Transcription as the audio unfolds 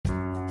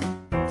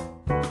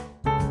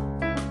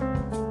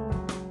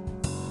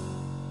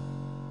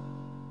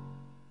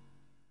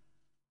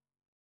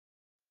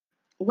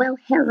Well,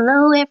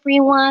 hello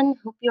everyone.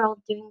 Hope you're all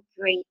doing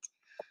great.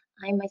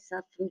 I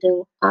myself am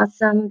doing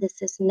awesome. This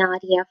is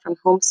Nadia from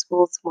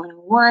Homeschools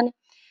 101,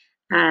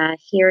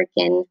 here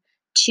again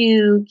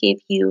to give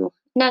you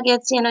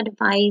nuggets and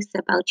advice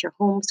about your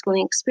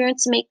homeschooling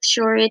experience. Make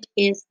sure it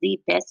is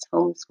the best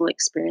homeschool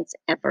experience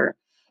ever.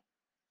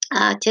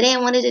 Today,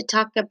 I wanted to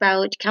talk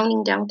about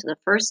counting down to the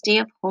first day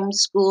of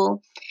homeschool.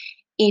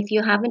 If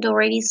you haven't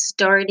already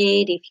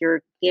started, if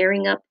you're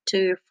gearing up to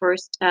your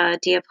first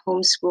day of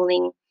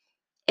homeschooling,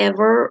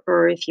 ever,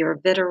 or if you're a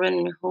veteran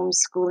in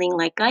homeschooling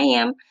like I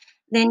am,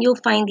 then you'll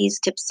find these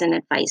tips and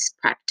advice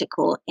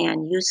practical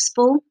and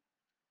useful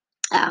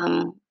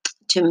um,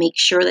 to make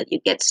sure that you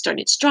get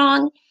started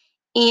strong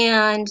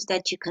and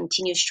that you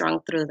continue strong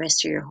through the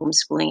rest of your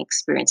homeschooling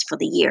experience for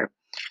the year.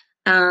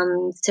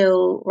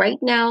 So right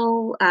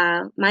now,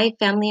 my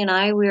family and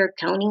I, we are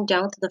counting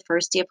down to the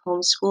first day of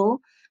homeschool.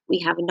 We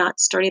have not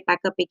started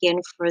back up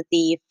again for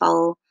the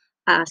fall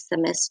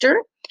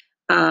semester.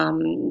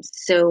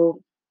 So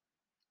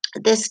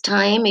this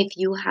time, if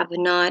you have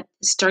not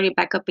started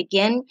back up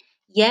again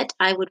yet,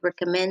 I would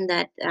recommend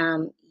that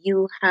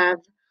you have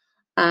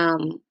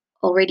um,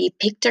 already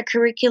picked a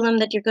curriculum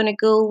that you're going to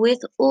go with,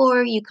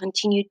 or you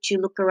continue to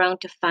look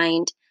around to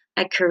find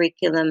a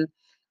curriculum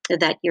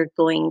that you're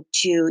going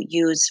to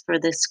use for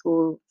the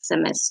school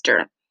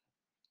semester.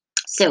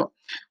 So,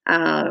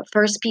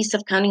 first piece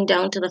of counting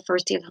down to the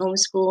first day of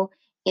homeschool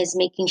is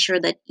making sure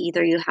that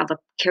either you have a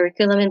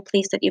curriculum in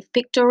place that you've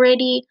picked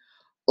already,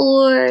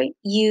 or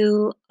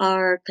you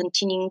are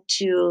continuing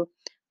to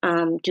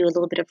do a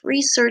little bit of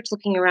research,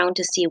 looking around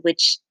to see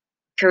which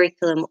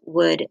curriculum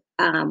would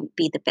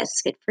be the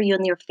best fit for you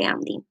and your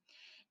family.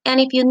 And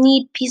if you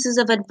need pieces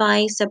of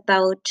advice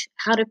about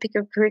how to pick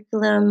a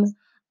curriculum,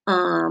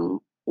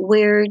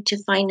 where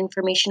to find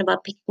information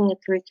about picking a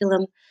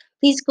curriculum,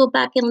 please go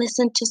back and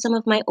listen to some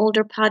of my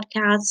older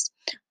podcasts,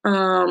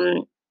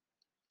 um,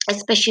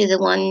 especially the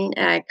one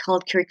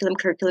called Curriculum.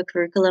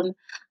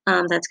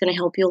 That's going to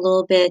help you a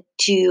little bit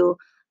to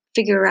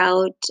figure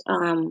out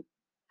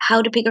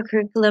how to pick a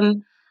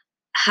curriculum,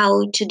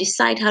 how to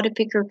decide how to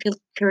pick your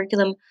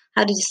curriculum,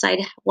 how to decide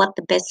what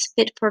the best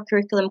fit for a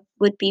curriculum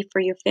would be for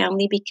your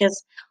family,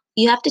 because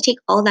you have to take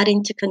all that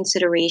into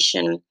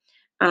consideration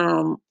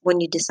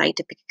when you decide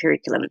to pick a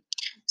curriculum.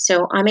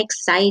 So I'm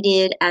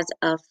excited as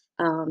of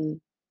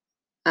um,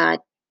 uh,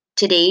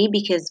 today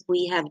because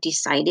I've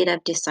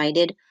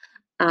decided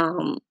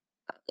um,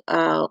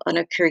 on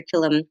a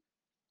curriculum.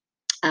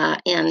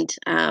 And,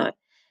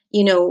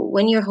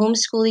 when you're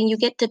homeschooling, you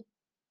get to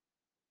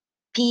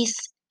piece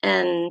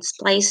and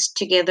splice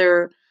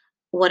together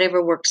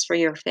whatever works for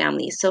your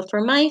family. So for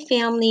my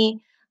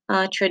family,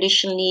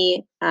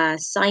 traditionally,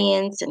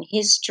 science and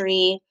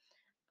history,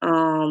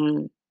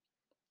 um,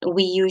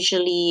 we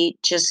usually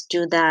just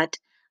do that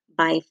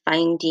by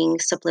finding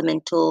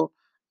supplemental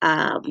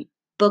um,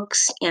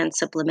 books and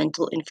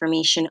supplemental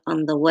information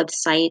on the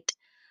website,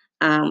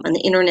 on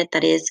the internet,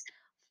 that is,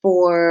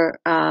 for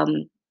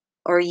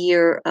our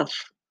year of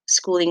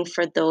schooling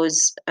for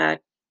those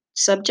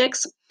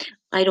subjects.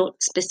 I don't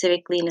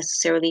specifically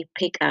necessarily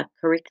pick a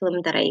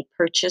curriculum that I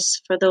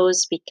purchase for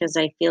those because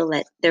I feel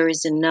that there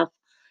is enough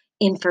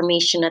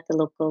information at the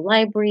local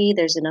library,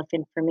 there's enough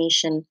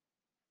information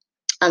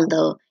on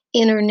the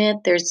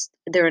internet,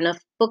 there are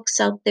enough books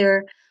out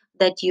there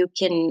that you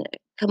can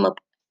come up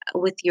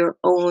with your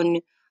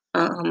own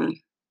um,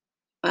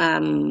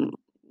 um,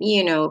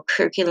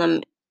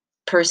 curriculum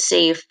per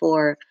se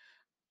for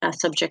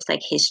subjects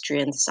like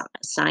history and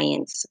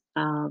science.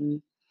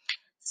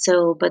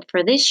 But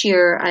for this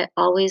year,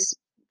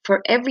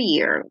 for every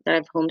year that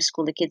I've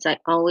homeschooled the kids, I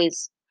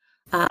always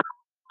make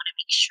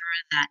sure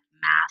that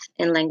math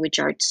and language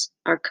arts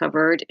are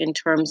covered in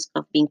terms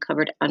of being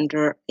covered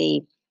under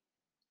a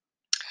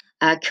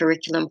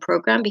curriculum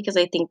program, because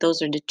I think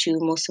those are the two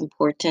most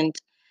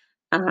important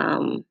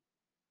um,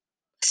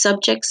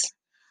 subjects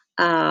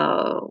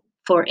uh,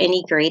 for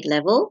any grade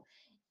level.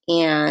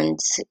 And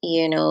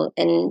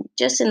and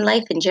just in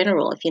life in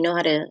general, if you know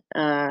how to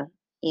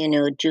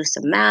do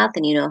some math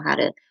and you know how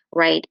to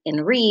write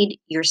and read,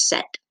 you're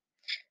set.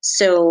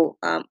 So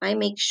I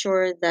make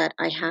sure that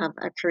I have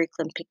a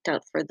curriculum picked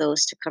out for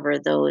those to cover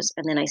those,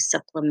 and then I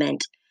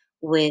supplement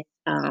with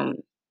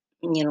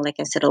like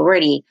I said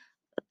already,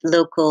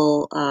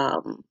 local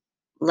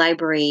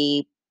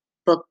library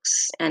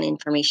books and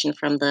information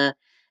from the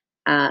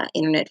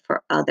internet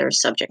for other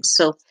subjects.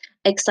 So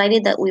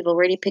excited that we've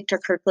already picked our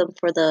curriculum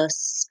for the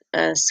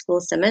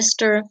school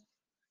semester,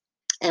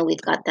 and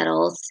we've got that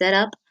all set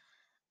up.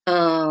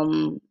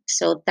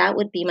 So that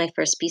would be my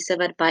first piece of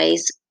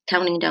advice.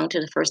 Counting down to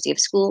the first day of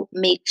school,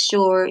 make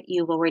sure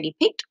you've already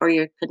picked or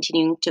you're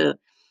continuing to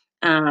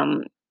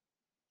um,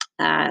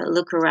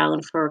 look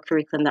around for a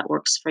curriculum that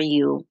works for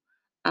you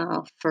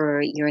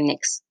for your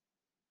next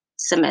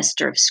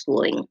semester of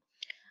schooling.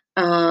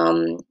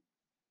 Um,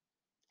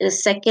 The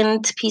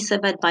second piece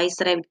of advice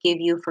that I would give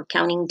you for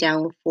counting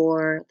down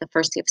for the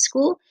first day of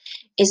school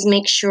is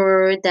make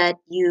sure that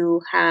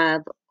you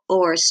have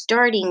or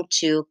starting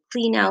to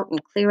clean out and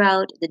clear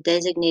out the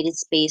designated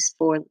space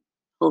for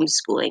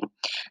homeschooling.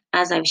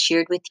 As I've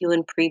shared with you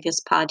in previous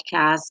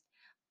podcasts,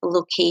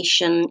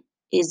 location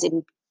is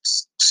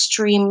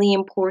extremely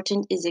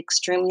important,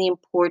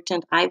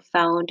 I've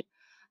found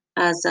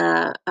as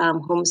a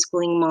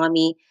homeschooling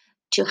mommy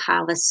to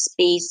have a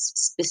space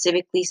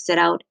specifically set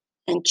out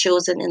and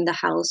chosen in the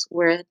house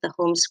where the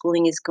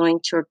homeschooling is going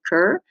to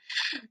occur.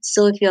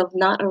 So if you have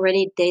not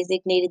already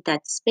designated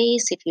that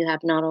space, if you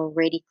have not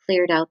already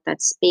cleared out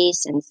that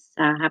space and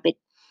have it,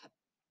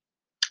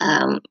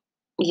 um,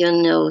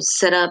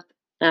 set up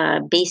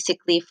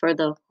basically for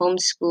the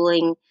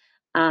homeschooling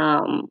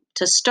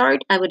to start,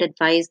 I would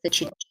advise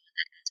that you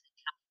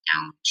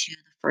down to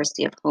the first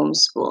day of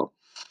homeschool.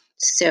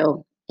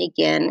 So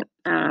again,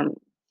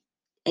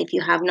 if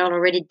you have not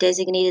already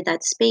designated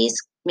that space,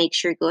 make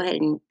sure you go ahead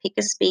and pick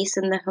a space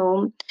in the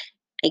home.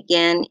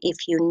 Again,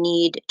 if you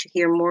need to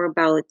hear more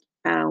about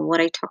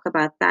what I talk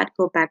about, that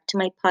go back to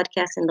my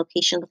podcast and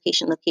location.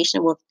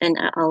 And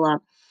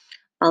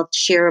I'll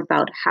share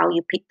about how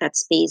you pick that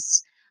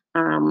space.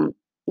 Um,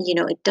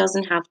 it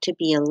doesn't have to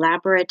be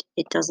elaborate.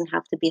 It doesn't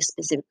have to be a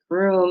specific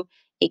room.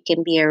 It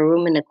can be a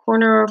room in a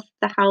corner of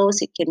the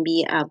house. It can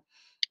be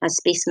a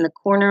space in the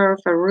corner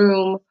of a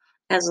room,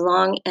 as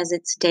long as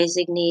it's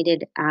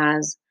designated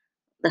as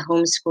the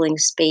homeschooling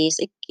space.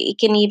 It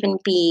can even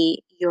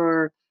be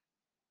your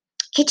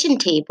kitchen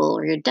table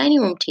or your dining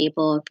room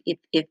table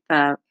if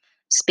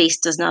space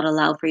does not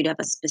allow for you to have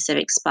a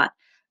specific spot.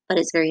 But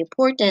it's very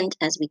important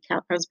as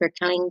we're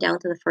counting down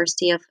to the first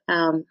day of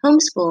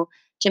homeschool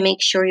to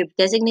make sure you've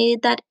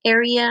designated that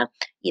area,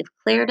 you've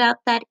cleared out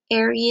that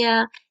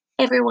area.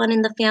 Everyone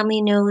in the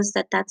family knows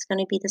that that's going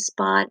to be the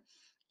spot,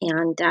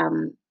 and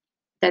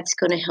that's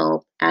going to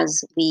help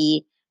as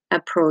we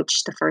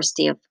approach the first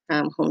day of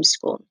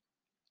homeschool.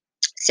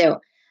 So,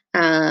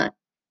 uh,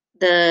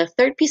 the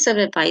third piece of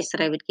advice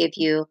that I would give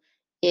you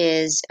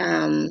is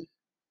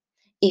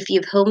if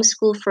you've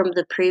homeschooled from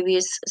the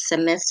previous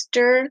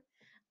semester,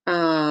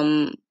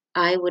 um,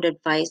 I would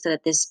advise that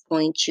at this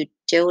point you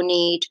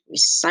donate,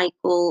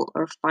 recycle,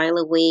 or file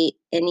away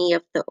any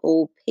of the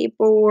old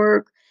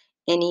paperwork,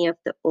 any of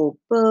the old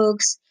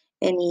books,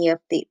 any of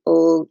the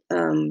old,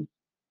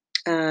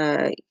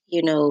 uh,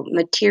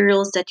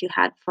 materials that you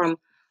had from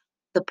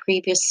the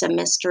previous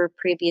semester,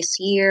 previous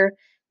year.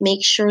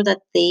 Make sure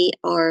that they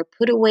are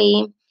put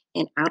away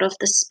and out of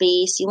the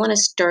space. You want to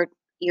start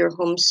your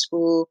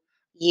homeschool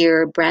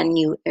year brand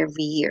new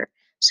every year.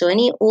 So,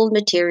 any old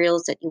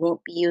materials that you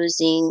won't be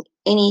using,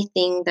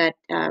 anything that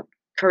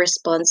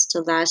corresponds to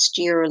last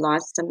year or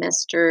last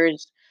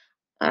semester's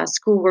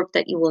schoolwork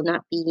that you will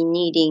not be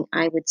needing,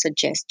 I would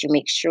suggest you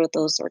make sure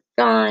those are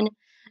gone,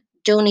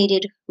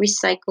 donated,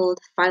 recycled,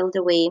 filed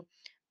away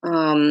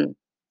um,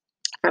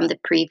 from the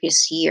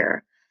previous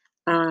year.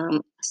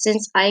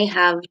 Since I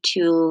have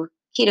two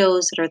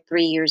kiddos that are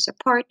 3 years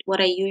apart, what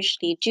I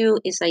usually do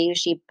is I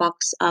usually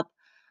box up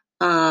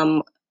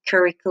um,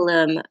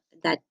 curriculum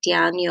that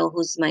Daniel,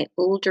 who's my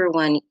older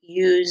one,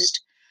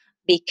 used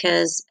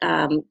because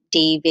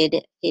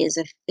David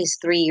is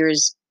 3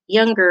 years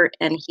younger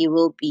and he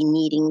will be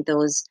needing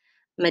those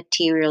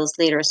materials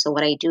later. So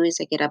what I do is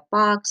I get a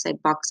box. I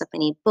box up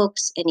any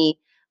books, any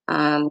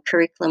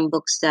curriculum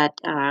books that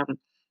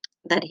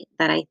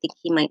I think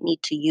he might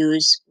need to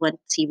use once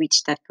he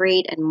reached that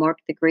grade, and mark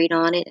the grade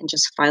on it and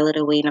just file it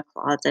away in a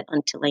closet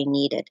until I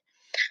need it.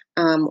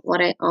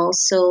 What I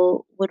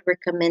also would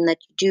recommend that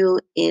you do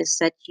is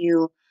that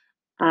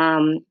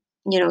um,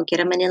 get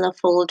a manila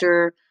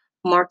folder,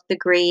 mark the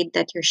grade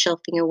that you're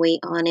shelving away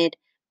on it.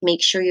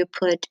 Make sure you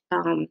put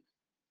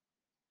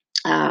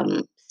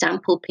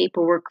sample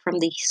paperwork from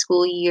the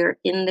school year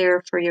in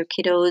there for your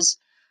kiddos,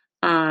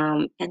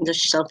 and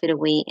just shelf it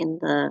away in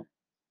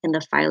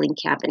the filing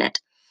cabinet.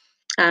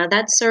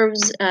 That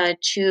serves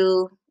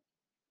two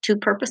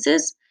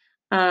purposes.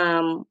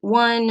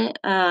 One,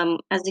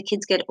 as the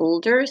kids get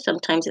older,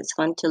 sometimes it's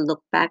fun to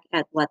look back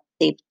at what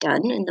they've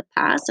done in the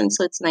past, and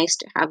so it's nice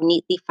to have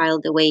neatly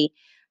filed away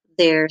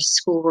their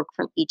schoolwork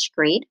from each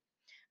grade.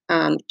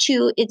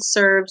 Two, it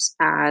serves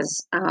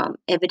as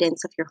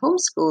evidence of your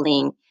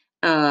homeschooling.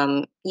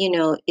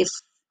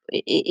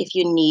 If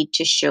you need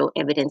to show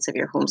evidence of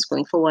your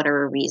homeschooling for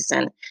whatever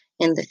reason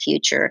in the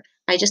future,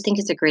 I just think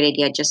it's a great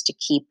idea just to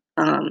keep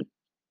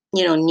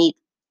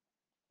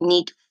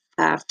neat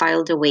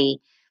filed away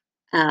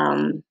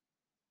um,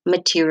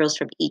 materials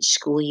from each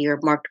school year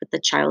marked with the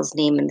child's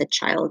name and the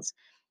child's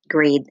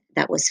grade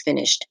that was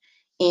finished.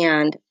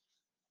 And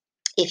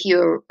if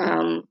you're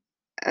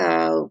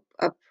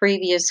a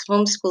previous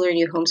homeschooler and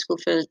you homeschool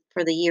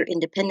for the year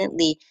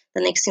independently,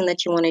 the next thing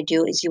that you want to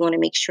do is you want to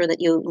make sure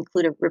that you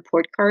include a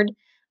report card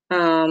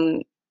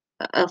um,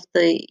 of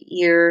the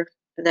year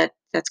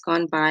that's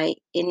gone by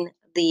in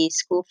the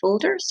school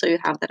folder. So you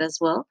have that as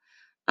well.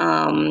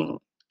 Um,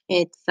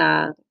 it's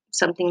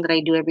something that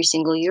I do every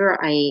single year.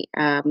 I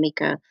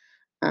make a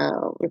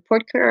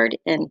report card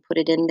and put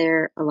it in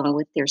there along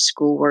with their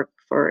schoolwork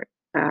for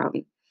um,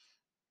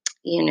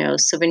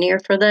 souvenir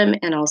for them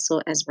and also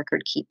as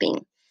record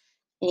keeping.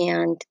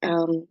 And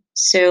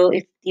so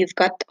if you've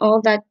got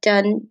all that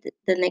done,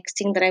 the next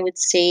thing that I would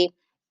say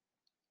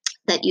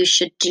that you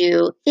should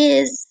do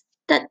is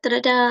da, da, da,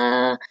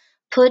 da,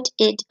 put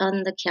it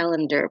on the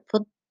calendar.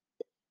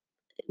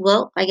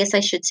 Well, I guess I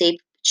should say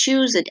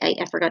choose it.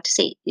 I forgot to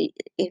say,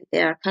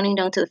 counting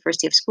down to the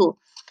first day of school,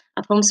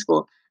 of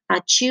homeschool.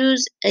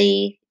 Choose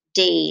a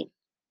day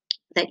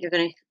that you're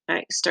going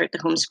to start the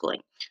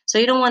homeschooling. So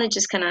you don't want to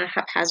just kind of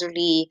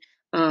haphazardly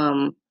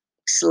um,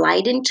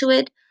 slide into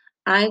it.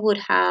 I would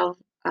have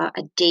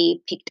a day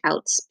picked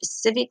out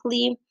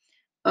specifically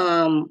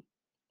um,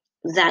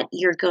 that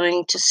you're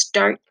going to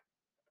start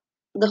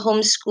the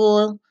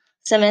homeschool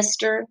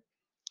semester.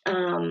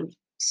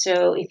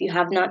 So if you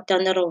have not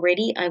done that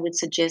already, I would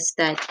suggest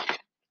that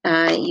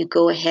you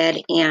go ahead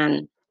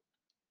and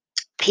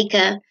pick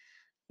a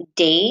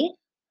day,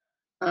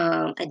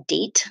 a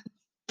date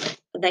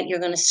that you're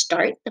going to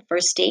start the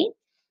first day.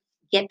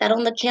 Get that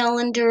on the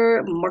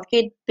calendar, mark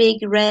it big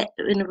red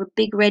in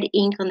big red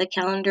ink on the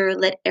calendar.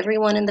 Let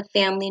everyone in the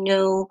family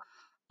know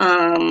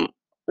um,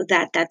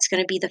 that that's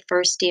going to be the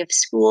first day of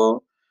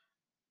school,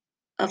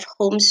 of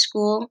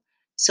homeschool.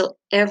 So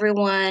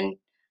everyone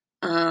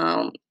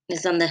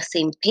is on the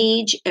same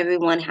page.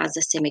 Everyone has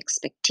the same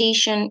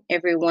expectation.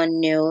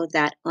 Everyone know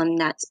that on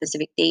that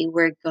specific day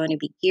we're going to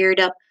be geared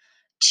up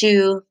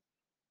to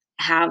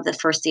have the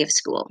first day of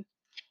school.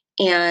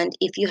 And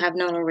if you have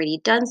not already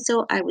done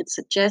so, I would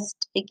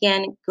suggest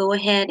again go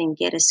ahead and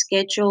get a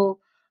schedule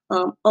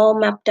all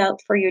mapped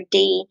out for your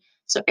day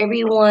so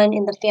everyone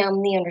in the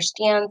family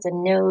understands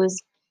and knows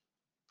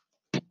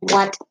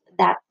what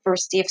that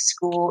first day of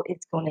school is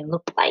going to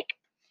look like.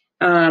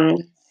 Um,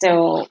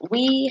 so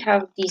we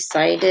have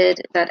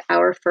decided that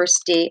our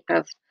first day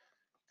of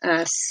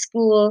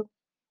school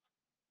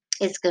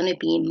is going to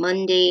be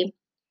Monday,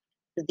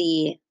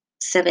 the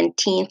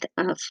 17th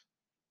of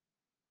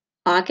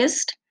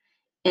August.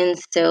 And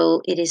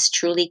so it is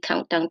truly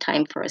countdown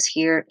time for us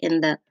here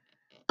in the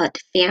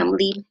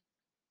family.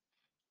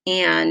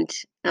 And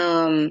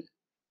um,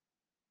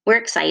 we're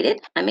excited.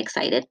 I'm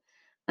excited.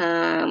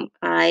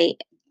 I,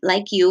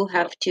 like you,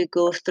 have to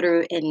go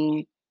through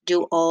and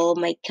do all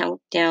my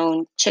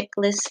countdown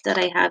checklists that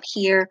I have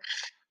here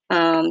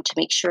to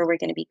make sure we're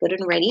going to be good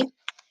and ready.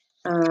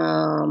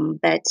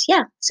 But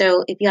yeah,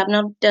 so if you have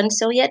not done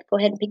so yet, go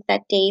ahead and pick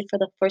that day for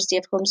the first day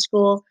of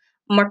homeschool.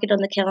 Mark it on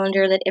the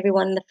calendar. Let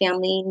everyone in the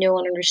family know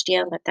and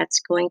understand that that's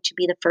going to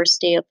be the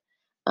first day of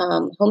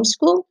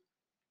homeschool.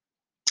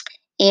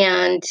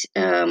 And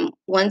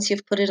once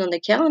you've put it on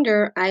the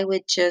calendar, I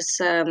would just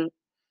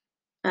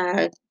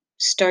uh,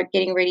 start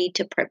getting ready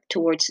to prep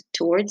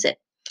towards it.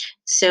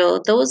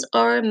 So those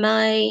are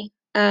my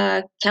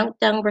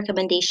countdown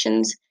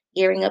recommendations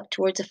gearing up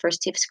towards the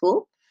first day of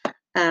school.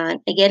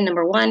 Again,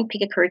 number one,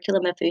 pick a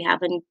curriculum if you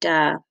haven't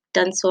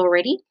done so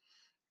already.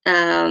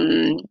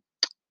 Um,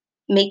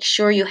 Make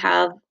sure you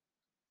have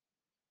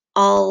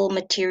all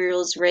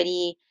materials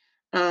ready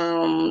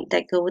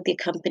that go with the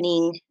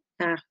accompanying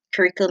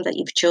curriculum that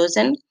you've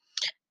chosen.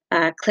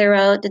 Clear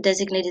out the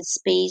designated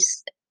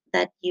space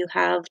that you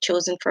have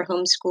chosen for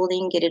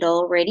homeschooling. Get it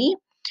all ready.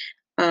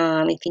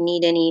 If you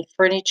need any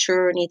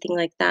furniture or anything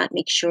like that,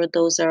 make sure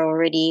those are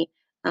already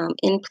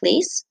in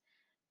place.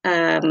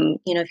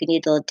 If you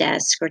need little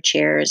desks or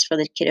chairs for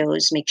the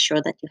kiddos, make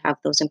sure that you have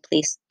those in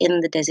place in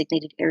the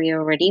designated area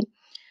already.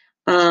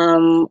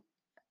 Um,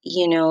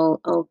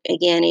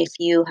 Again, if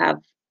you have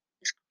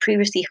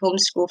previously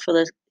homeschooled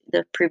for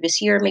the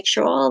previous year, make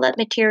sure all that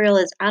material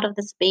is out of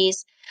the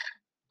space.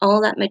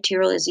 All that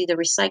material is either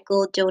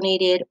recycled,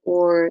 donated,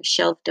 or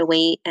shelved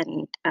away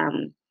and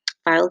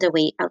filed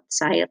away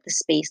outside of the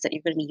space that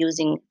you're going to be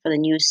using for the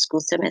new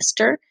school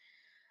semester.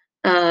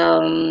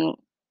 Um,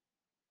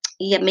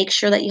 yeah, make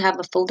sure that you have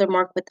a folder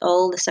marked with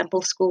all the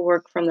sample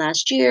schoolwork from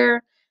last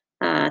year,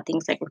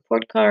 things like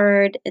report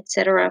card,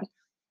 etc.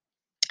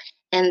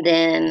 And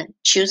then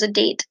choose a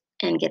date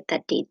and get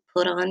that date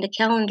put on the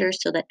calendar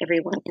so that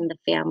everyone in the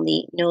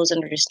family knows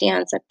and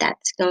understands that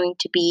that's going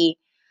to be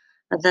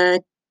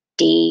the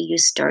day you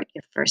start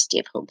your first day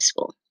of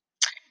homeschool.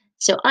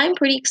 So I'm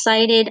pretty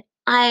excited.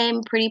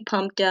 I'm pretty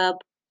pumped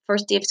up.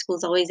 First day of school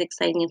is always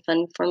exciting and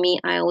fun for me.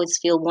 I always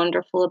feel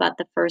wonderful about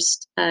the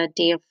first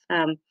day of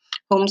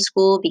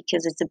homeschool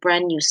because it's a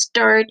brand new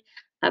start,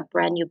 a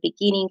brand new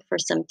beginning for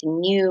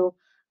something new.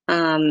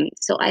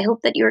 So I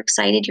hope that you're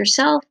excited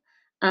yourself.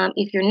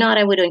 If you're not,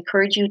 I would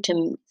encourage you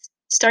to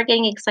start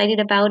getting excited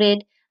about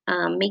it.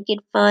 Make it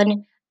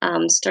fun.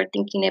 Start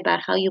thinking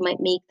about how you might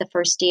make the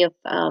first day of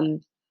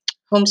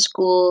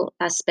homeschool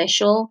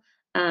special.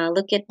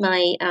 Look at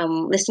my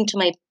listen to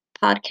my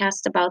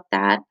podcast about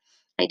that.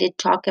 I did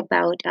talk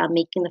about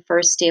making the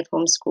first day of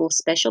homeschool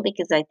special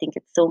because I think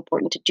it's so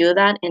important to do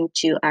that and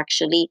to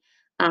actually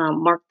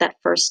mark that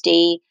first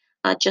day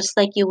just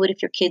like you would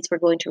if your kids were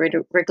going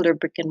to regular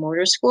brick and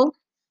mortar school.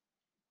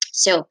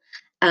 So,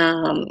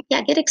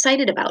 yeah, get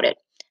excited about it.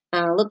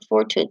 Look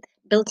forward to it.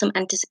 Build some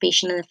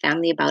anticipation in the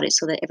family about it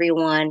so that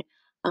everyone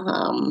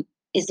um,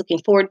 is looking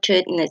forward to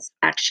it and it's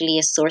actually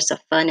a source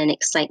of fun and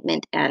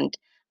excitement and,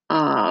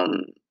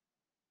 um,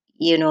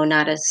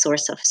 not a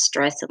source of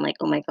stress and like,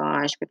 oh my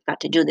gosh, we've got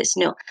to do this.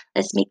 No,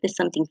 let's make this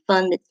something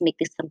fun. Let's make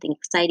this something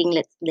exciting.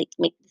 Let's like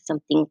make this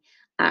something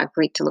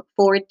great to look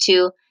forward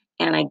to.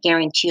 And I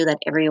guarantee you that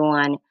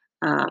everyone,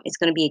 it's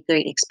going to be a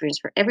great experience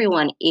for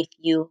everyone if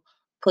you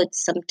put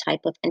some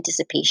type of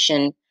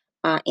anticipation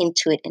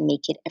into it and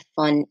make it a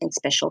fun and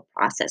special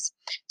process.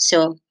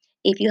 So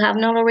if you have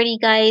not already,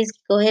 guys,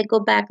 go ahead,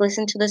 go back,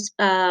 listen to this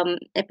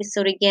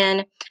episode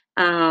again,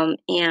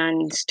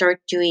 and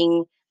start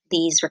doing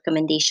these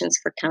recommendations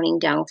for counting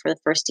down for the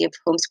first day of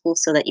homeschool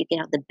so that you can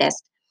have the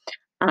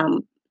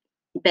um,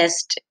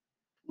 best,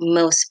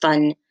 most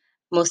fun,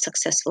 most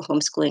successful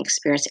homeschooling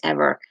experience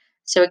ever.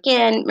 So,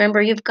 again,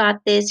 remember, you've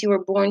got this. You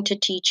were born to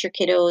teach your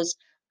kiddos,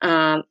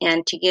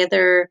 and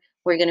together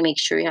we're going to make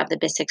sure you have the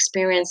best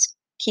experience.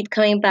 Keep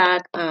coming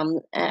back.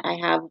 I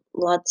have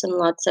lots and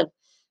lots of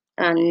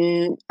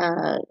um,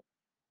 uh,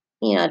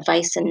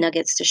 advice and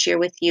nuggets to share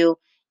with you,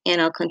 and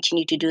I'll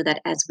continue to do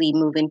that as we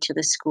move into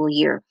the school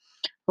year.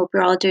 Hope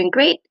you're all doing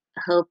great.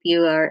 Hope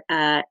you are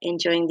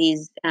enjoying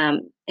these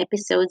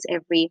episodes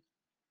every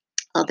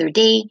other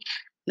day.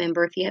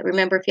 Remember if you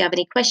have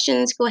any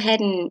questions, go ahead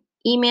and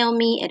email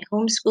me at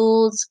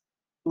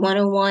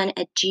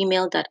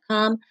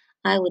homeschools101@gmail.com.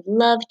 I would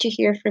love to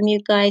hear from you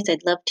guys.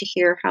 I'd love to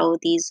hear how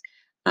these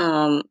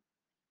um,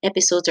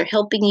 episodes are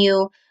helping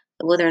you,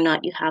 whether or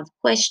not you have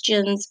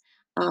questions,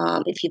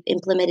 if you've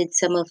implemented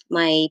some of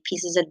my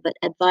pieces of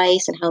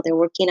advice and how they're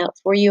working out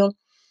for you.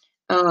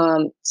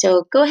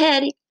 So go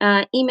ahead,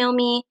 email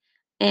me,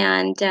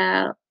 and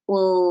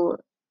we'll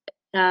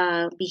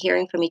be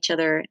hearing from each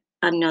other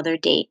another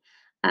day.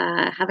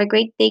 Have a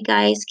great day,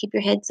 guys. Keep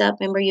your heads up.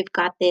 Remember, you've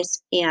got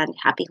this, and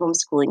happy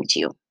homeschooling to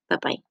you. Bye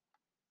bye.